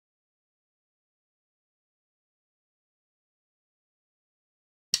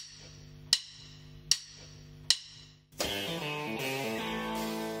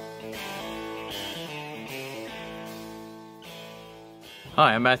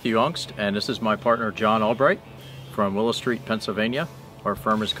Hi, I'm Matthew Ungst, and this is my partner John Albright from Willow Street, Pennsylvania. Our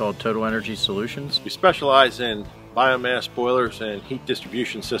firm is called Total Energy Solutions. We specialize in biomass boilers and heat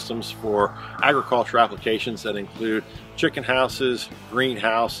distribution systems for agricultural applications that include chicken houses,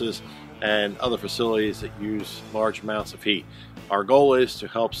 greenhouses, and other facilities that use large amounts of heat. Our goal is to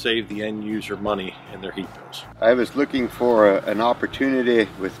help save the end user money in their heat bills. I was looking for an opportunity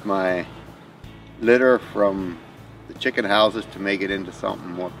with my litter from the chicken houses to make it into something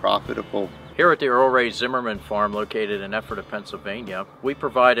more profitable. Here at the Earl Ray Zimmerman farm located in Ephrata, Pennsylvania, we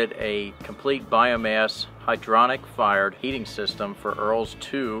provided a complete biomass hydronic fired heating system for Earl's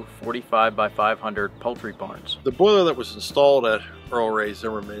two 45 by 500 poultry barns. The boiler that was installed at Earl Ray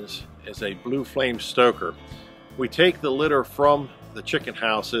Zimmerman's is a blue flame stoker. We take the litter from the chicken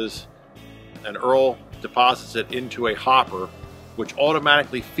houses and Earl deposits it into a hopper which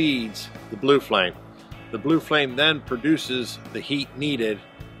automatically feeds the blue flame. The blue flame then produces the heat needed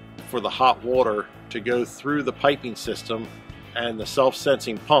for the hot water to go through the piping system and the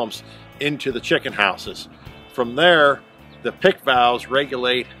self-sensing pumps into the chicken houses. From there, the PIC valves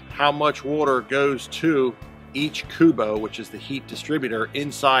regulate how much water goes to each cubo, which is the heat distributor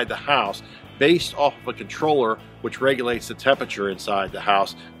inside the house, based off of a controller which regulates the temperature inside the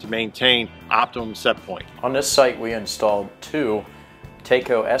house to maintain optimum set point. On this site we installed two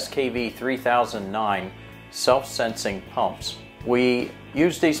Taco SKV 3009 self-sensing pumps. We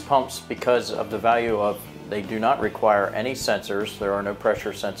use these pumps because of the value of they do not require any sensors. There are no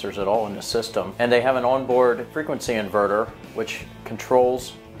pressure sensors at all in the system, and they have an onboard frequency inverter which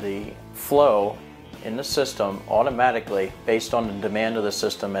controls the flow in the system automatically based on the demand of the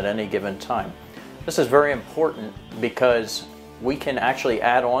system at any given time. This is very important because we can actually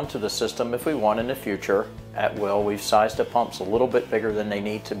add on to the system if we want in the future at will. We've sized the pumps a little bit bigger than they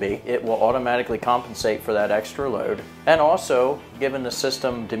need to be. It will automatically compensate for that extra load. And also, given the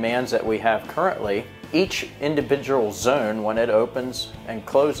system demands that we have currently, each individual zone, when it opens and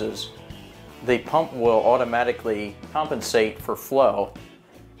closes, the pump will automatically compensate for flow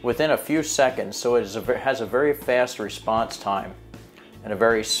within a few seconds, so it has a very fast response time and a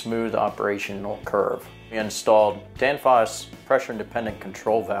very smooth operational curve. We installed Danfoss pressure-independent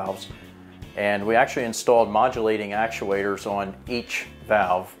control valves, and we actually installed modulating actuators on each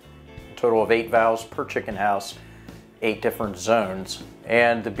valve, a total of 8 valves per chicken house, 8 different zones.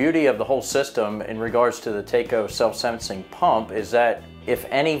 And the beauty of the whole system in regards to the Taco self-sensing pump is that if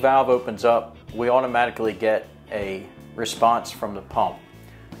any valve opens up, we automatically get a response from the pump.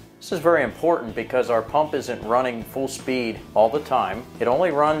 This is very important because our pump isn't running full speed all the time. It only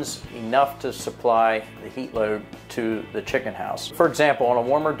runs enough to supply the heat load to the chicken house. For example, on a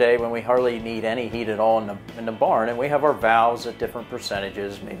warmer day when we hardly need any heat at all in the barn, and we have our valves at different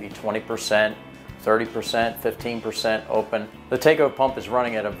percentages, maybe 20%, 30%, 15% open, the Taco pump is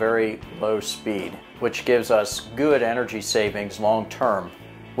running at a very low speed, which gives us good energy savings long term.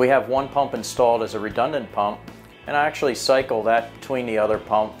 We have one pump installed as a redundant pump, and I actually cycle that between the other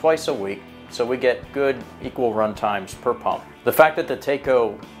pump twice a week, so we get good equal run times per pump. The fact that the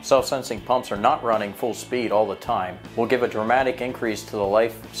Taco self-sensing pumps are not running full speed all the time will give a dramatic increase to the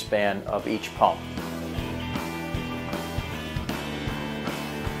lifespan of each pump.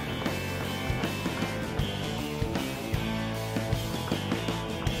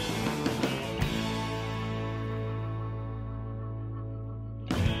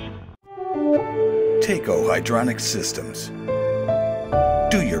 Taco Hydronic Systems.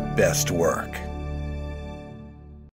 Do your best work.